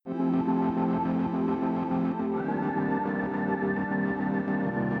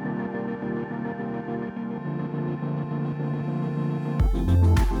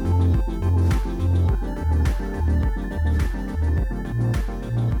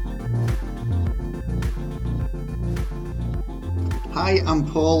Hi, I'm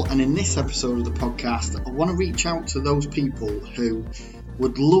Paul, and in this episode of the podcast, I want to reach out to those people who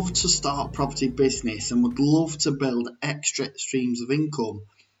would love to start a property business and would love to build extra streams of income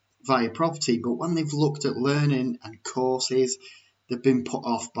via property, but when they've looked at learning and courses, they've been put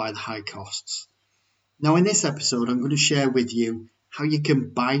off by the high costs. Now, in this episode, I'm going to share with you how you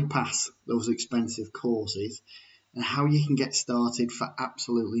can bypass those expensive courses and how you can get started for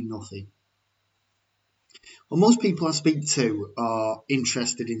absolutely nothing. Well, most people I speak to are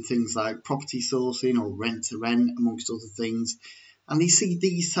interested in things like property sourcing or rent to rent, amongst other things, and they see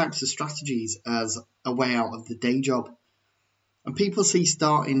these types of strategies as a way out of the day job. And people see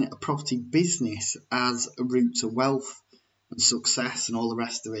starting a property business as a route to wealth and success and all the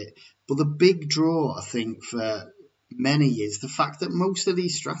rest of it. But the big draw, I think, for many is the fact that most of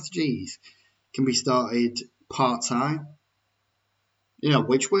these strategies can be started part-time.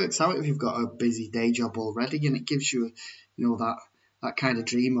 Which works out if you've got a busy day job already, and it gives you, that kind of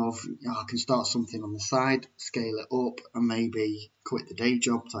dream of, I can start something on the side, scale it up, and maybe quit the day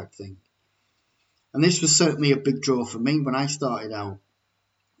job type thing. And this was certainly a big draw for me when I started out,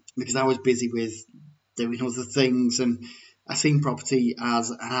 because I was busy with doing other things, and I seen property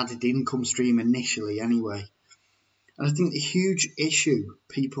as an added income stream initially anyway. And I think the huge issue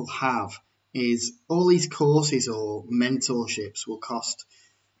people have is all these courses or mentorships will cost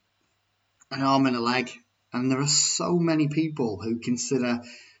an arm and a leg. And there are so many people who consider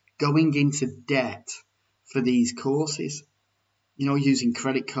going into debt for these courses. Using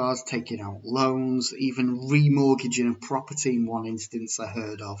credit cards, taking out loans, even remortgaging a property in one instance I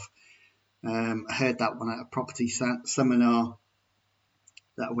heard of. I heard that one at a property seminar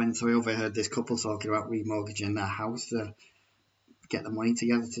that I went to. I overheard this couple talking about remortgaging their house to get the money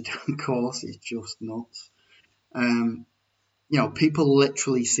together to do a course. It's just nuts. People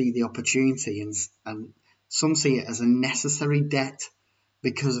literally see the opportunity and some see it as a necessary debt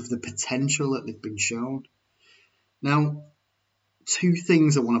because of the potential that they've been shown. Now, two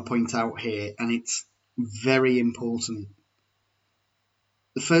things I want to point out here, and it's very important.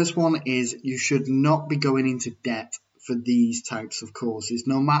 The first one is you should not be going into debt for these types of courses,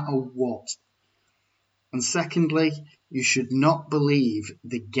 no matter what. And secondly, you should not believe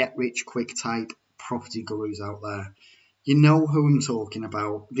the get-rich-quick type property gurus out there. You know who I'm talking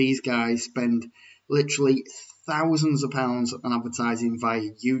about. These guys spend literally thousands of pounds on advertising via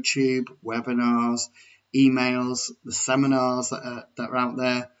YouTube, webinars, emails, the seminars that are out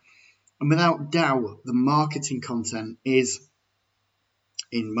there. And without doubt, the marketing content is,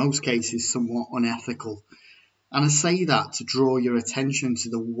 in most cases, somewhat unethical. And I say that to draw your attention to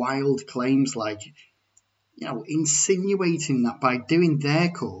the wild claims like, insinuating that by doing their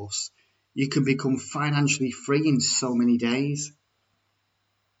course, you can become financially free in so many days.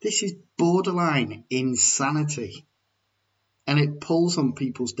 This is borderline insanity. And it pulls on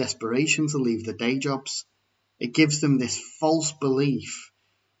people's desperation to leave their day jobs. It gives them this false belief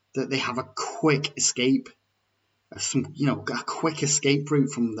that they have a quick escape, a quick escape route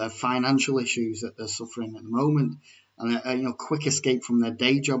from the financial issues that they're suffering at the moment, and a quick escape from their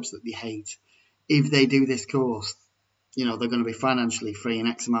day jobs that they hate. If they do this course, they're going to be financially free in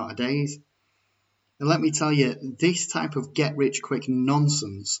X amount of days. And let me tell you, this type of get-rich-quick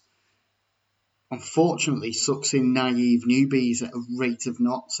nonsense, unfortunately, sucks in naive newbies at a rate of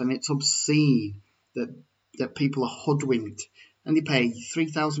knots, and it's obscene that people are hoodwinked, and they pay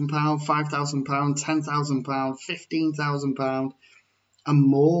 £3,000, £5,000, £10,000, £15,000, and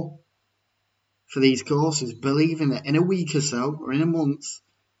more for these courses, believing that in a week or so, or in a month,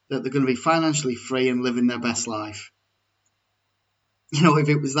 that they're going to be financially free and living their best life. If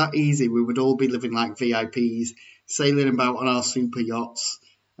it was that easy, we would all be living like VIPs, sailing about on our super yachts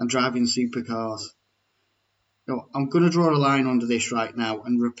and driving supercars. I'm going to draw a line under this right now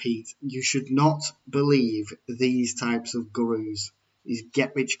and repeat, you should not believe these types of gurus, these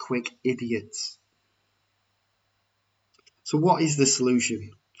get-rich-quick idiots. So what is the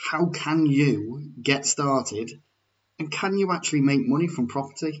solution? How can you get started, and can you actually make money from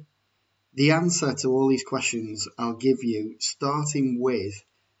property? The answer to all these questions I'll give you, starting with,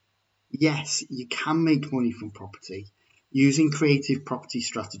 yes, you can make money from property. Using creative property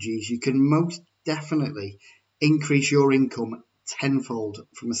strategies, you can most definitely increase your income tenfold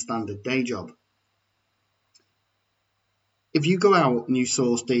from a standard day job. If you go out and you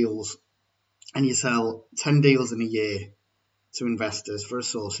source deals and you sell 10 deals in a year to investors for a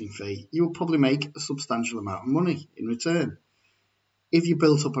sourcing fee, you will probably make a substantial amount of money in return. If you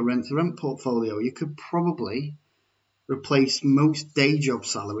built up a rent-to-rent portfolio, you could probably replace most day job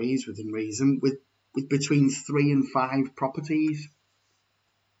salaries within reason with between 3 and 5 properties.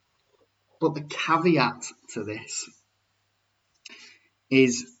 But the caveat to this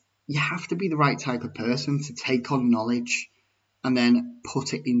is you have to be the right type of person to take on knowledge and then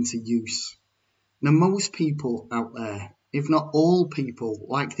put it into use. Now, most people out there, if not all people,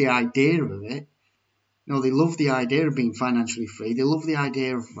 like the idea of it. They love the idea of being financially free. They love the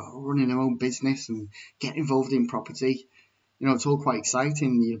idea of running their own business and getting involved in property. It's all quite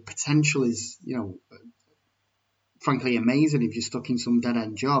exciting. The potential is, frankly amazing if you're stuck in some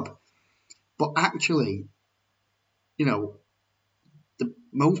dead-end job. But actually,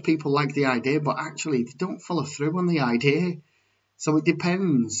 most people like the idea, but actually they don't follow through on the idea. So it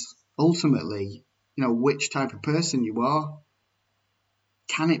depends, ultimately, which type of person you are.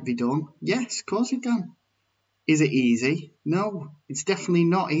 Can it be done? Yes, of course it can. Is it easy? No, it's definitely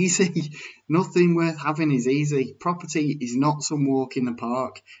not easy. Nothing worth having is easy. Property is not some walk in the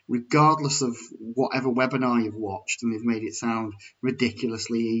park, regardless of whatever webinar you've watched and they've made it sound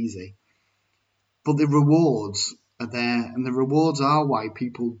ridiculously easy. But the rewards are there, and the rewards are why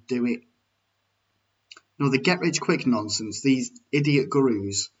people do it. The get-rich-quick nonsense, these idiot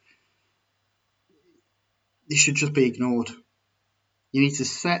gurus, they should just be ignored. You need to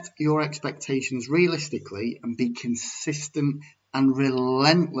set your expectations realistically and be consistent and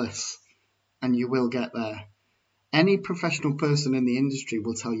relentless, and you will get there. Any professional person in the industry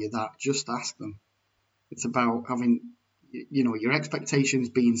will tell you that. Just ask them. It's about having, your expectations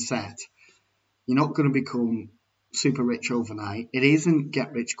being set. You're not going to become super rich overnight. It isn't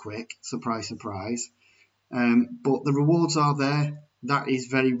get rich quick, surprise, surprise. But the rewards are there. That is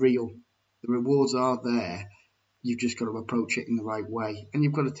very real. The rewards are there. You've just got to approach it in the right way. And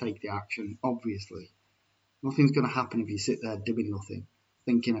you've got to take the action, obviously. Nothing's going to happen if you sit there doing nothing,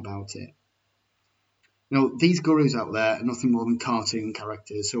 thinking about it. These gurus out there are nothing more than cartoon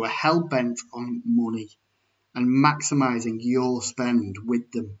characters who are hell-bent on money and maximising your spend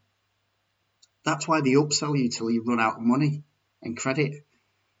with them. That's why they upsell you till you run out of money and credit.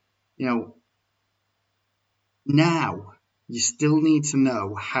 Now you still need to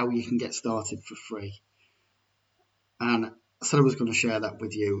know how you can get started for free. And I said I was going to share that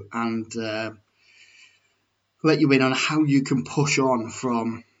with you and let you in on how you can push on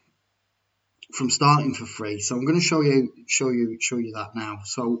from starting for free. So I'm going to show you that now.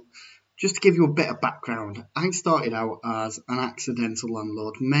 So just to give you a bit of background, I started out as an accidental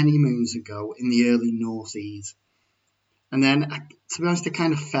landlord many moons ago in the early noughties. And then, to be honest, I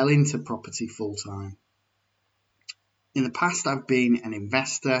kind of fell into property full time. In the past, I've been an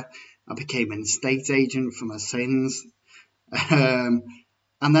investor. I became an estate agent for my sins. And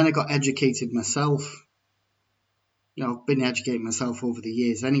then I got educated myself. I've been educating myself over the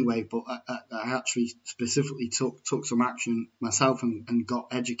years anyway, but I actually specifically took some action myself and got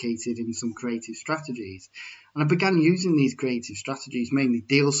educated in some creative strategies. And I began using these creative strategies, mainly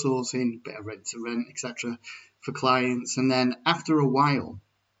deal sourcing, a bit of rent to rent, etc., for clients. And then after a while,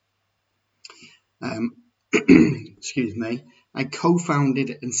 excuse me, I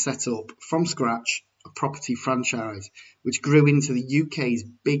co-founded and set up from scratch a property franchise, which grew into the UK's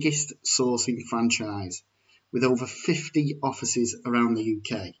biggest sourcing franchise, with over 50 offices around the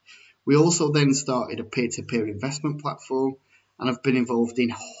UK. We also then started a peer-to-peer investment platform, and I've been involved in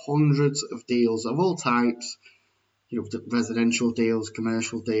hundreds of deals of all types, residential deals,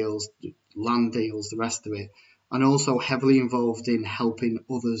 commercial deals, land deals, the rest of it, and also heavily involved in helping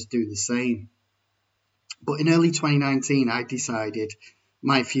others do the same. But in early 2019, I decided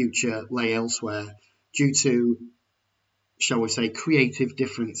my future lay elsewhere due to, shall we say, creative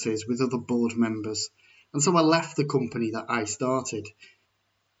differences with other board members. And so I left the company that I started.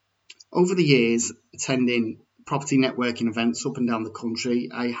 Over the years, attending property networking events up and down the country,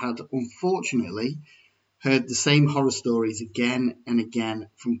 I had unfortunately heard the same horror stories again and again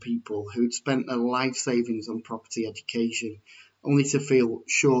from people who'd spent their life savings on property education, only to feel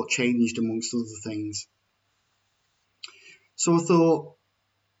shortchanged amongst other things. So I thought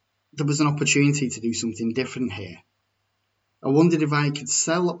there was an opportunity to do something different here. I wondered if I could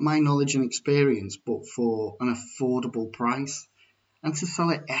sell my knowledge and experience, but for an affordable price, and to sell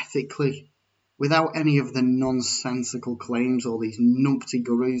it ethically, without any of the nonsensical claims all these numpty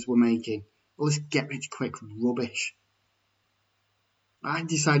gurus were making, all this get-rich-quick rubbish. I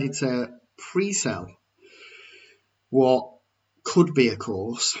decided to pre-sell what could be a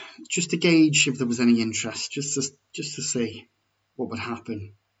course, just to gauge if there was any interest, just to see what would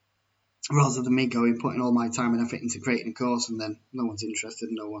happen, rather than me putting all my time and effort into creating a course and then no one's interested,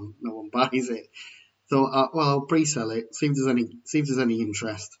 no one buys it. So I'll pre-sell it, see if there's any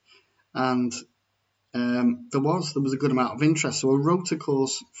interest, and there was a good amount of interest. So I wrote a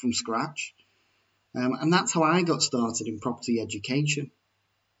course from scratch, and that's how I got started in property education.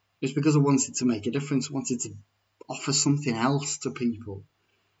 It's because I wanted to make a difference, wanted to offer something else to people,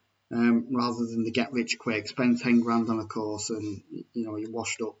 rather than the get rich quick, spend 10 grand on a course and, you're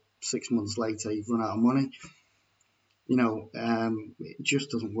washed up 6 months later, you've run out of money. It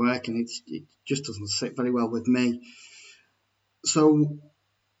just doesn't work, and it just doesn't sit very well with me. So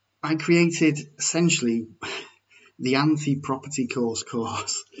I created essentially the anti-property course,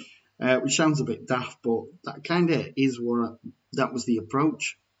 which sounds a bit daft, but that kind of is that was the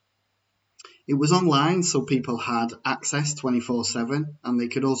approach. It was online, so people had access 24/7, and they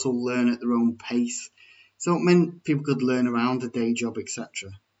could also learn at their own pace. So it meant people could learn around a day job,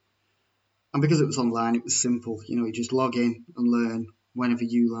 etc. And because it was online, it was simple. You just log in and learn whenever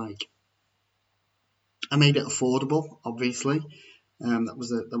you like. I made it affordable, obviously.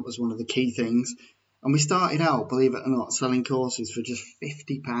 That was one of the key things. And we started out, believe it or not, selling courses for just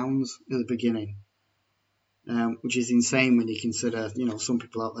 £50 at the beginning, which is insane when you consider, some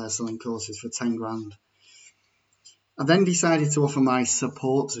people out there selling courses for 10 grand. I then decided to offer my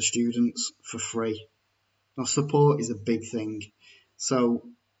support to students for free. Now, support is a big thing. So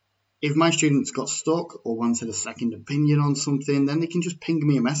if my students got stuck or wanted a second opinion on something, then they can just ping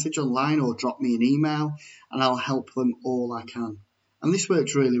me a message online or drop me an email, and I'll help them all I can. And this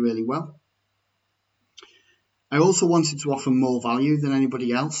works really, really well. I also wanted to offer more value than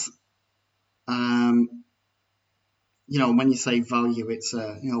anybody else. When you say value, it's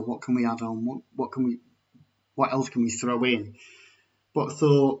what can we add on? What else can we throw in? But I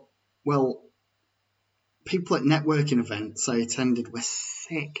thought, well, people at networking events I attended were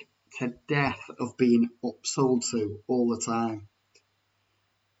sick to death of being upsold to all the time.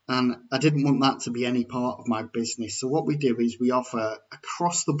 And I didn't want that to be any part of my business. So what we do is we offer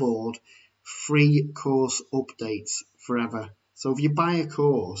across the board free course updates forever. So if you buy a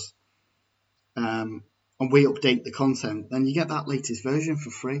course and we update the content, then you get that latest version for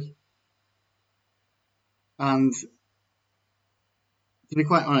free. And to be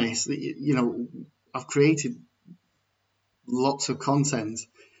quite honest, I've created lots of content,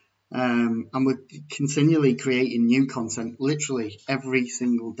 and we're continually creating new content. Literally every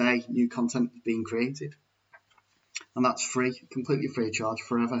single day, new content is being created, and that's free, completely free of charge,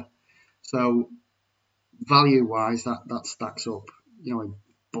 forever. So value-wise, that stacks up, in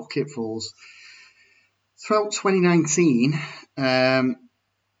bucketfuls. Throughout 2019,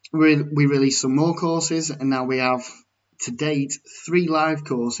 we released some more courses, and now we have, to date, 3 live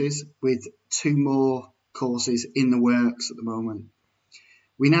courses with 2 more courses in the works at the moment.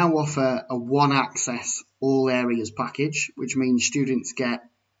 We now offer a one-access all areas package, which means students get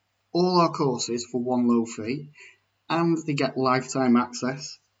all our courses for one low fee, and they get lifetime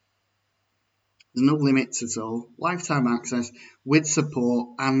access. There's no limits at all. Lifetime access with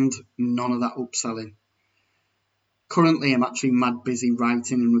support and none of that upselling. Currently, I'm actually mad busy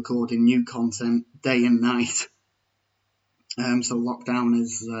writing and recording new content day and night. So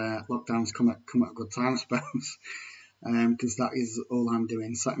lockdown's come at a good time, I suppose, because that is all I'm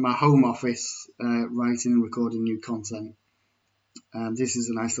doing. Sat in my home office, writing and recording new content. This is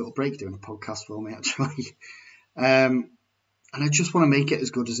a nice little break doing a podcast for me, actually. And I just want to make it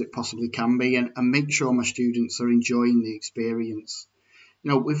as good as it possibly can be, and make sure my students are enjoying the experience.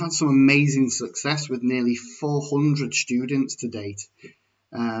 We've had some amazing success with nearly 400 students to date.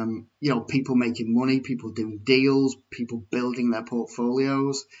 People making money, people doing deals, people building their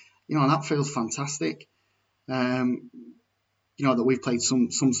portfolios, and that feels fantastic. That we've played some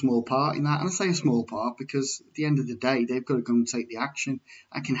small part in that. And I say a small part because at the end of the day, they've got to go and take the action.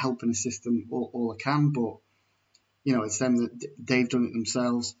 I can help and assist them all I can, but, it's them that they've done it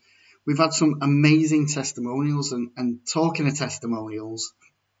themselves. We've had some amazing testimonials, and talking of testimonials,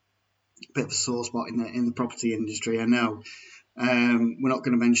 a bit of a sore spot in the property industry, I know. We're not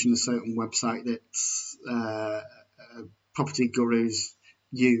going to mention a certain website that property gurus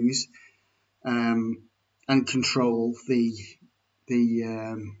use and control the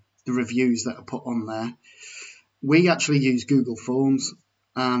reviews that are put on there. We actually use Google Forms,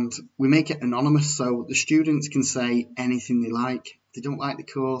 and we make it anonymous, so the students can say anything they like. If they don't like the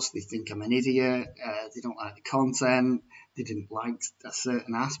course, they think I'm an idiot, they don't like the content, they didn't like a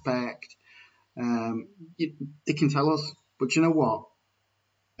certain aspect, they can tell us. But you know what?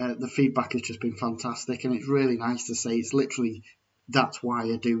 The feedback has just been fantastic, and it's really nice to say it's literally, that's why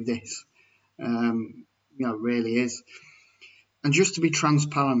I do this. It really is. And just to be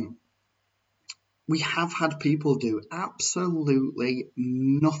transparent, we have had people do absolutely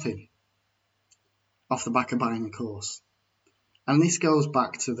nothing off the back of buying a course. And this goes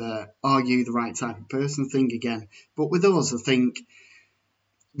back to the are you the right type of person thing again. But with us, I think,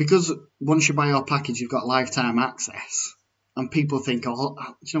 because once you buy our package, you've got lifetime access. And people think, you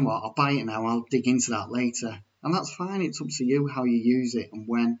know what, I'll buy it now, I'll dig into that later. And that's fine. It's up to you how you use it and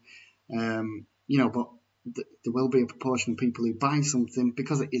when. But there will be a proportion of people who buy something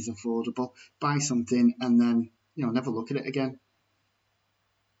because it is affordable, buy something and then, never look at it again,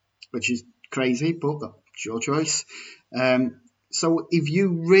 which is crazy, but that's your choice. So if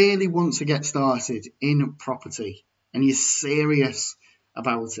you really want to get started in property and you're serious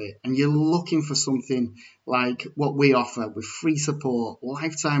about it and you're looking for something like what we offer with free support,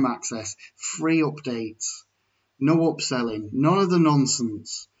 lifetime access, free updates, no upselling, none of the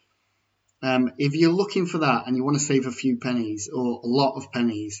nonsense. If you're looking for that and you want to save a few pennies or a lot of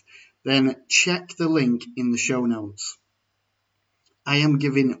pennies, then check the link in the show notes. I am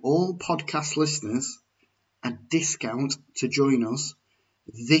giving all podcast listeners a discount to join us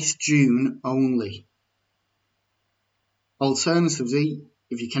this June only. Alternatively,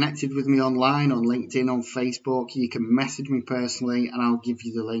 if you're connected with me online on LinkedIn, on Facebook, you can message me personally and I'll give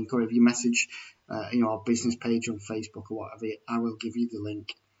you the link. Or if you message our business page on Facebook or whatever, I will give you the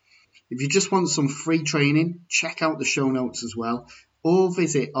link. If you just want some free training, check out the show notes as well, or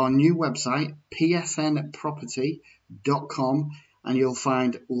visit our new website, psnproperty.com, and you'll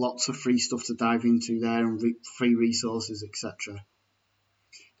find lots of free stuff to dive into there and free resources, etc.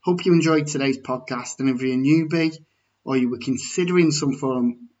 Hope you enjoyed today's podcast, and if you're a newbie or you were considering some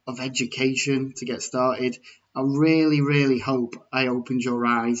form of education to get started, I really, really hope I opened your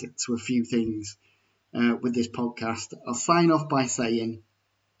eyes to a few things with this podcast. I'll sign off by saying,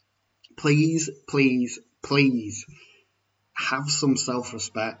 please, please, please have some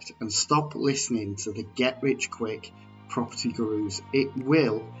self-respect and stop listening to the get-rich-quick property gurus. It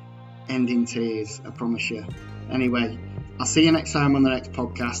will end in tears, I promise you. Anyway, I'll see you next time on the next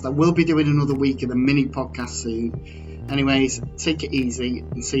podcast. I will be doing another week of the mini podcast soon. Anyways, take it easy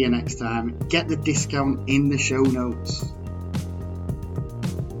and see you next time. Get the discount in the show notes.